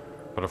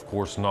 But of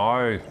course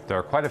now, there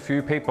are quite a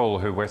few people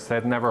who wish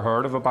they'd never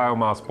heard of a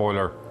biomass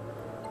boiler,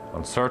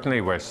 and certainly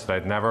wish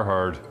they'd never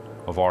heard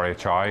of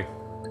RHI.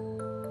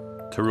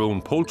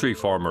 Tyrone poultry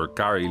farmer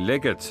Gary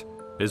Liggett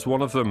is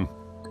one of them.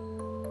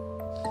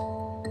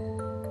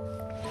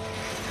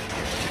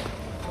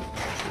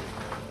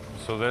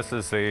 So this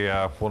is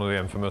one of the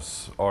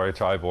infamous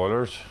RHI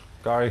boilers.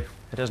 Gary?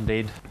 It is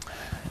indeed.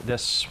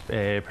 This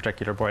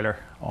particular boiler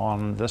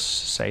on this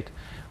site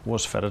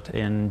was fitted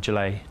in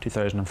July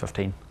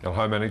 2015. And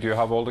how many do you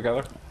have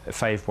altogether?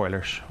 5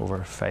 boilers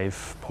over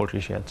 5 poultry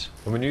sheds.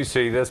 And when you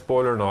see this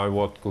boiler now,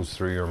 what goes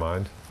through your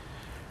mind?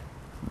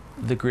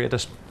 The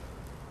greatest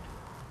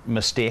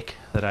mistake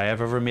that I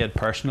have ever made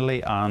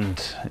personally,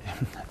 and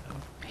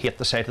hate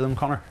the sight of them,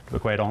 Conor, to be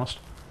quite honest.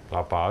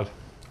 That bad?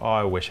 Oh,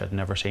 I wish I'd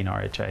never seen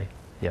RHI.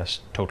 Yes,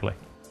 totally.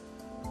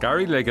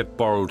 Gary Liggett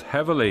borrowed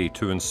heavily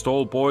to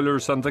install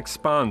boilers and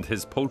expand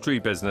his poultry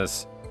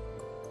business,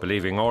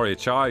 believing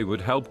RHI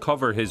would help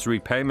cover his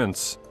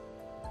repayments.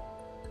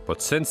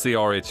 But since the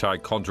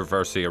RHI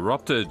controversy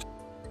erupted,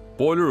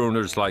 boiler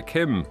owners like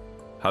him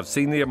have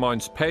seen the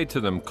amounts paid to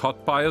them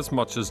cut by as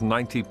much as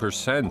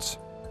 90%.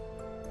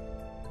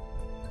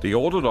 The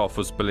Audit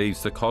Office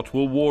believes the cut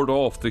will ward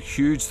off the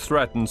huge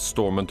threatened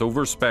Stormont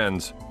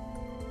overspend.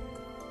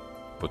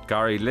 But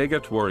Gary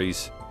Liggett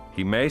worries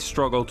he may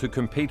struggle to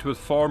compete with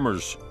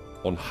farmers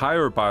on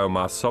higher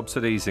biomass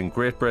subsidies in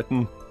Great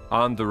Britain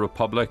and the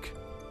Republic.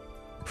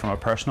 From a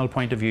personal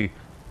point of view,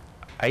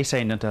 I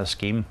signed into a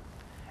scheme,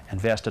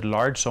 invested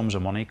large sums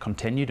of money,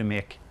 continue to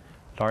make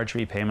large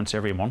repayments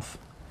every month,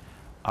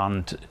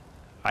 and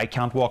I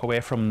can't walk away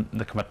from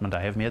the commitment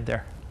I have made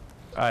there.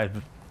 I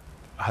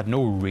had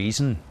no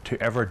reason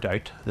to ever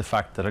doubt the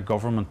fact that a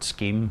government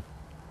scheme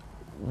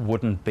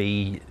wouldn't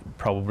be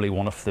probably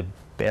one of the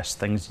best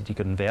things that you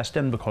could invest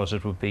in, because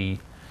it would be,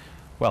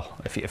 well,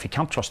 if you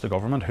can't trust the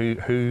government,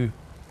 who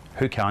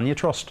can you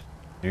trust?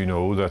 You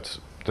know that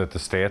the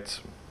state,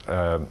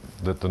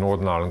 that the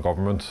Northern Ireland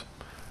government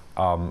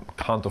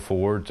can't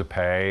afford to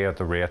pay at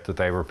the rate that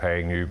they were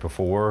paying you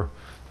before,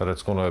 that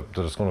it's going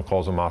to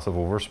cause a massive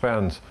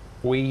overspend.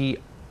 We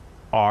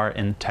are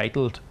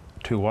entitled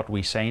to what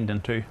we signed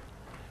into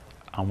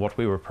and what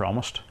we were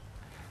promised.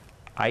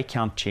 I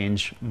can't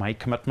change my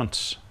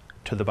commitments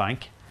to the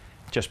bank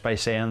just by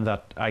saying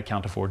that I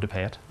can't afford to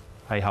pay it.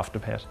 I have to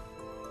pay it.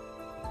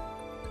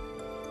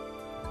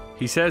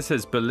 He says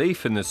his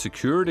belief in the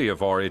security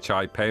of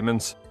RHI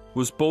payments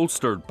was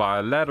bolstered by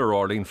a letter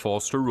Arlene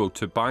Foster wrote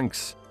to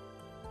banks,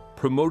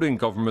 promoting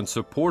government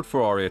support for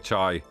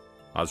RHI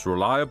as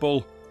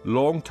reliable,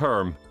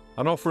 long-term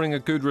and offering a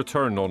good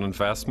return on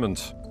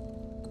investment.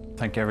 I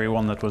think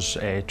everyone that was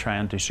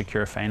trying to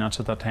secure finance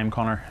at that time,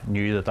 Conor,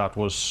 knew that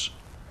was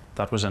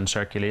in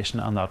circulation,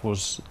 and that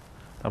was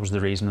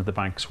the reason that the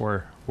banks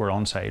were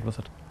on side with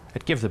it.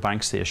 It gave the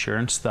banks the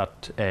assurance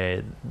that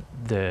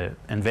the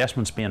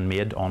investments being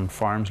made on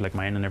farms like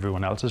mine and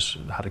everyone else's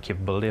had a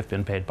capability of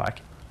being paid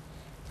back,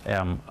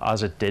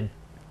 as it did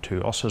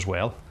to us as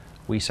well.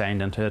 We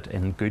signed into it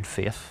in good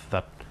faith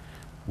that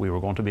we were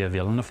going to be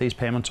availing of these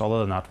payments. Other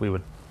than that, we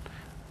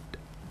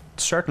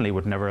certainly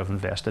would never have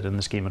invested in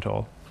the scheme at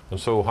all. And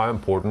so how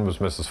important was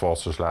Mrs.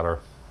 Foster's letter?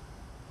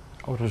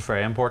 Oh, it was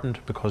very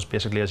important, because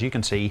basically, as you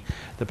can see,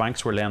 the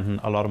banks were lending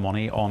a lot of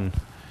money on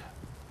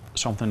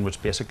something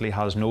which basically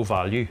has no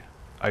value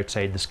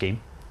outside the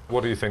scheme.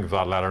 What do you think of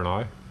that letter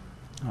now?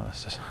 Oh,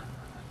 this is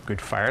a good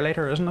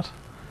firelighter, isn't it?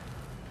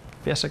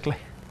 Basically.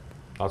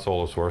 That's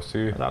all it's worth to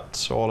you?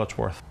 That's all it's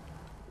worth.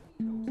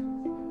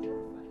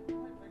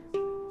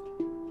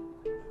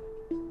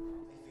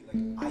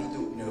 I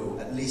don't know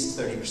at least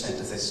 30%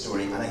 of this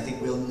story, and I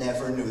think we'll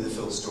never know the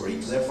full story.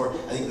 Therefore,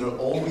 I think there'll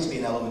always be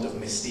an element of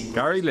mystique.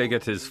 Gary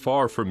Liggett is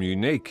far from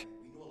unique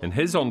in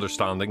his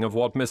understanding of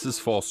what Mrs.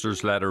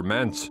 Foster's letter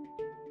meant.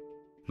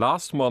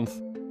 Last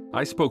month,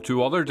 I spoke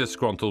to other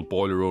disgruntled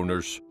boiler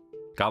owners,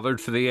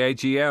 gathered for the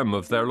AGM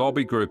of their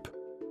lobby group,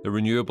 the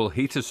Renewable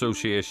Heat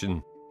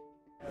Association.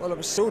 Well, it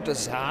was so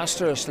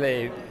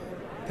disastrously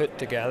put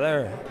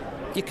together,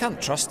 you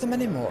can't trust them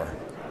anymore.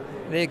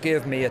 They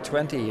gave me a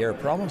 20-year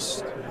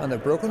promise, and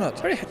they've broken it.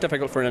 It's very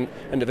difficult for an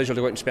individual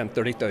to go out and spend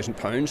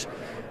 £30,000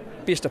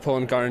 based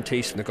upon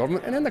guarantees from the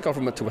government, and then the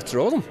government to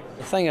withdraw them.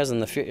 The thing is, in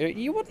the future,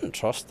 you wouldn't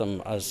trust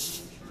them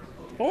as...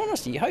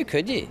 Honestly, how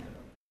could you?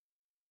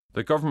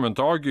 The government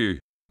argue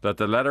that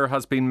the letter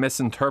has been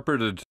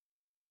misinterpreted.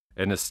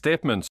 In a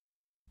statement,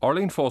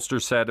 Arlene Foster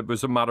said it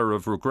was a matter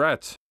of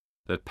regret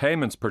that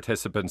payments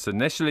participants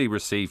initially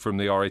received from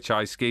the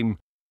RHI scheme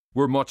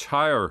were much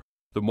higher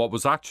than what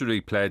was actually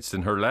pledged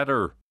in her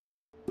letter.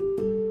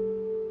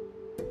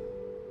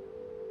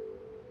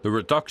 The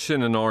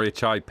reduction in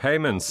RHI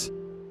payments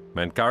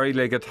meant Gary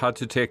Liggett had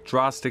to take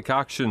drastic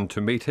action to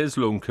meet his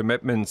loan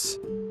commitments.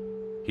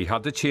 He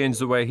had to change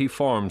the way he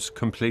farms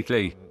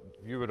completely.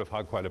 You would have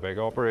had quite a big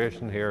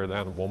operation here then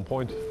at one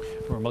point.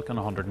 We were milking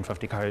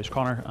 150 cows,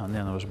 Conor, and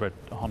then there was about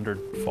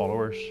 100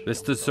 followers.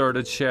 This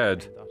deserted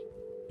shed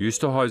used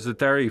to house a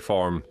dairy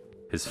farm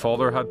his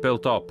father had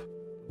built up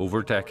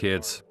over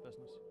decades.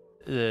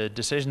 The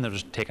decision that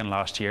was taken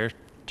last year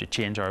to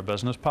change our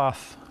business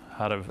path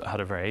had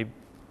a very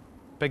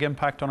big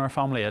impact on our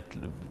family. It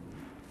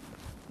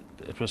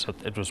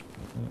was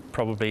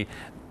probably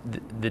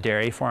the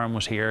dairy farm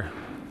was here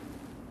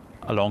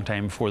a long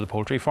time before the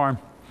poultry farm.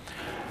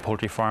 The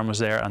poultry farm was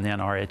there, and then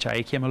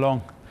RHI came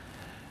along.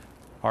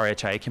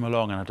 RHI came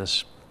along, and it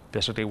has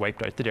basically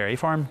wiped out the dairy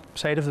farm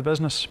side of the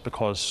business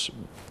because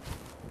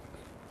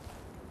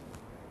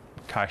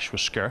cash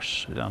was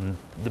scarce and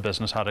the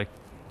business had to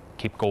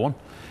keep going,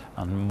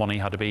 and money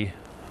had to be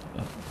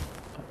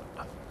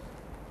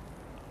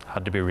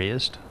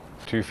raised.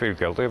 Do you feel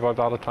guilty about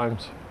that at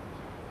times?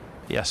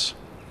 Yes.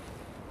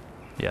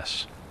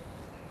 Yes,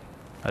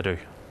 I do.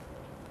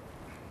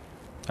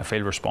 I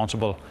feel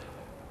responsible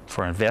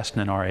for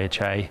investing in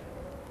RHI,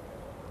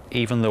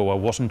 even though I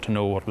wasn't to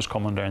know what was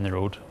coming down the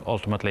road.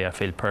 Ultimately, I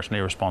feel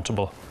personally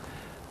responsible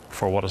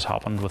for what has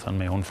happened within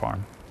my own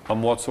farm.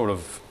 And what sort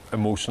of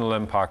emotional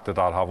impact did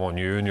that have on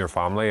you and your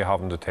family,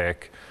 having to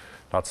take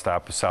that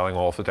step of selling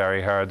off the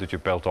dairy herd that you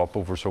built up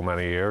over so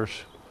many years?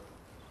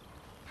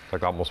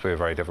 Like, that must be a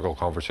very difficult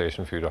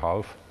conversation for you to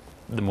have.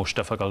 The most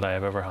difficult I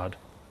have ever had.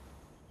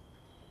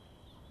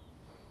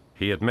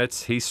 He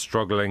admits he's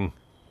struggling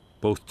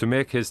both to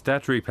make his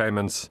debt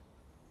repayments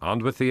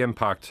and with the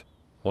impact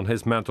on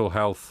his mental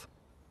health.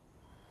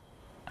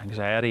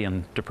 Anxiety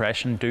and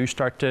depression do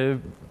start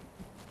to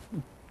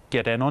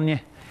get in on you.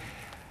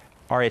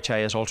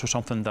 RHI is also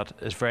something that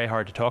is very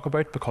hard to talk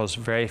about because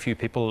very few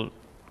people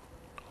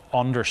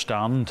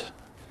understand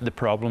the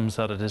problems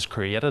that it has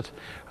created,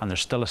 and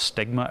there's still a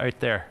stigma out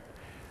there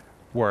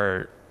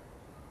where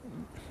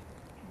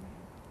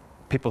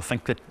people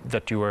think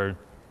that you are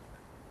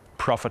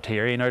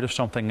profiteering out of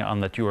something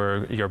and that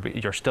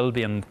you're still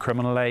being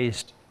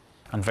criminalised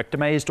and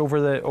victimised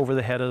over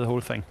the head of the whole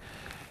thing.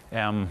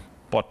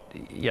 But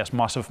yes,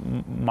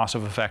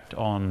 massive effect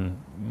on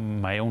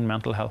my own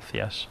mental health,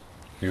 yes.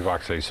 You've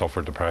actually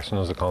suffered depression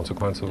as a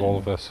consequence of all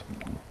of this?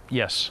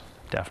 Yes,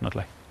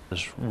 definitely.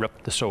 It's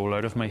ripped the soul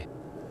out of me.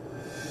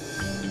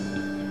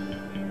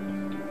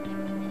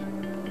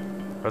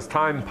 As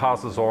time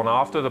passes on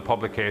after the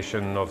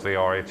publication of the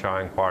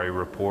RHI inquiry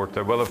report,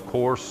 there will of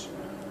course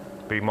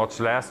be much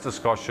less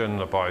discussion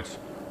about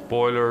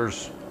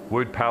boilers,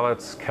 wood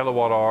pellets,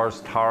 kilowatt hours,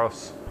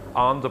 tariffs,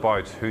 and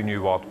about who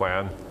knew what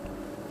when.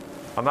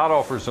 And that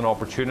offers an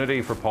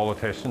opportunity for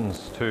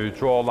politicians to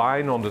draw a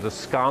line under the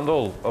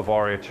scandal of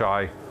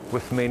RHI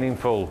with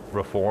meaningful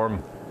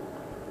reform.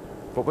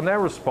 But when their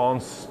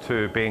response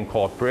to being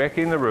caught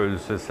breaking the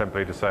rules is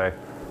simply to say,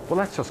 well,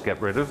 let's just get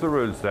rid of the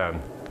rules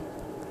then,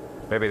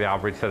 maybe the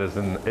average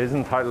citizen is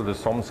entitled to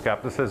some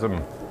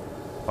scepticism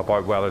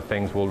about whether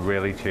things will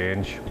really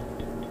change.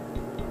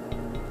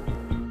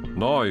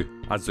 Now,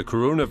 as the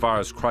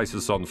coronavirus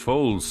crisis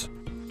unfolds,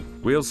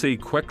 we'll see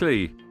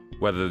quickly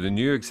whether the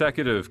new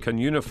executive can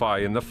unify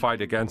in the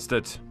fight against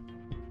it.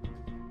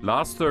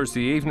 Last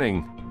Thursday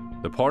evening,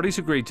 the parties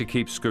agreed to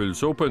keep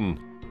schools open,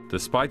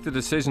 despite the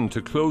decision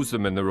to close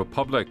them in the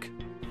Republic.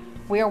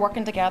 We are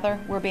working together,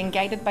 we're being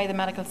guided by the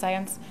medical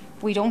science.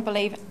 We don't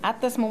believe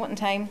at this moment in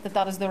time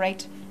that is the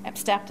right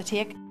step to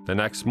take. The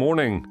next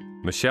morning,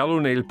 Michelle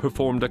O'Neill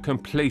performed a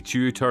complete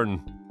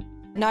U-turn.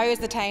 Now is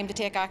the time to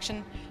take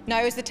action.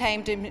 Now is the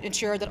time to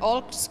ensure that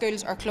all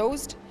schools are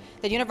closed,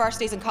 that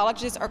universities and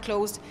colleges are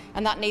closed,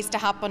 and that needs to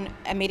happen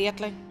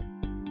immediately.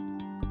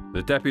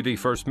 The Deputy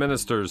First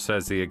Minister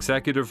says the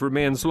executive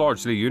remains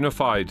largely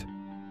unified,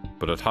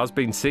 but it has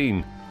been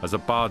seen as a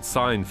bad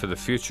sign for the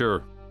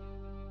future.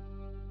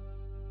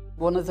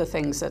 One of the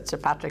things that Sir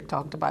Patrick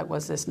talked about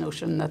was this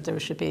notion that there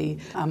should be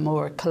a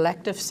more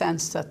collective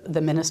sense that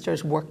the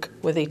ministers work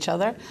with each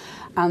other.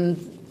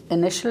 And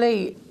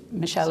initially,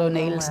 Michelle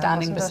O'Neill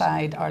standing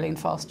beside Arlene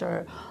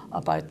Foster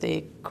about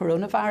the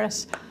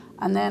coronavirus.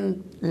 And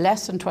then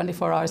less than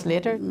 24 hours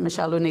later,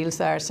 Michelle O'Neill's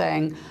there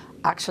saying,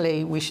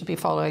 actually, we should be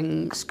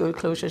following school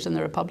closures in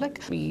the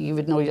Republic. You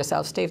would know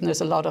yourself, Stephen,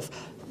 there's a lot of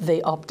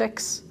the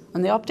optics.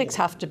 And the optics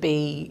have to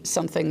be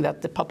something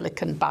that the public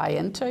can buy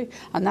into.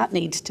 And that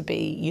needs to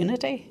be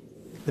unity.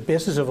 The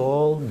basis of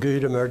all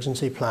good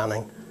emergency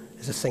planning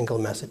is a single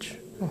message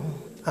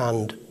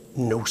and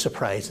no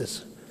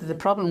surprises. The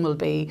problem will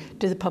be,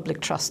 do the public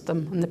trust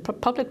them? And the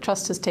public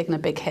trust has taken a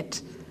big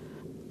hit.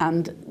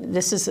 And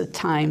this is a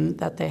time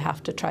that they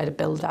have to try to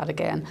build that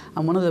again.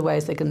 And one of the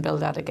ways they can build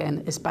that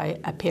again is by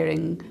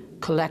appearing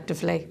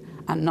collectively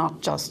and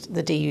not just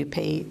the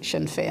DUP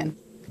Sinn Féin.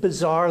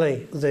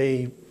 Bizarrely,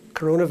 the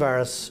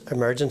coronavirus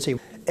emergency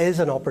is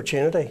an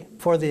opportunity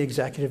for the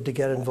executive to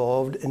get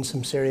involved in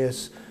some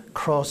serious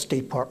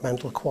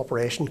cross-departmental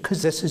cooperation,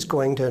 because this is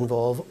going to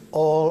involve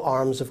all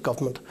arms of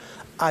government.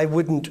 I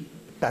wouldn't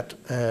bet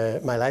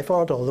my life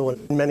on it, although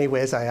in many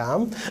ways I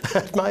am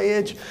at my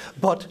age.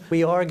 But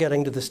we are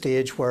getting to the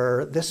stage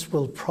where this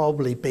will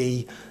probably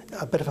be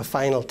a bit of a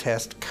final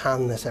test.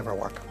 Can this ever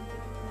work?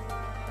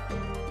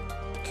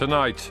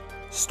 Tonight,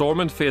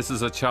 Stormont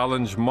faces a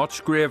challenge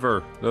much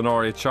graver than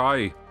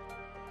RHI.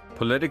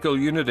 Political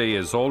unity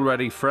is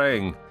already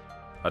fraying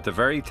at the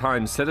very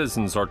time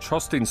citizens are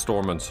trusting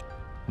Stormont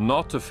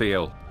not to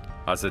fail,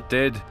 as it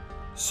did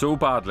so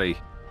badly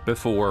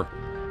before.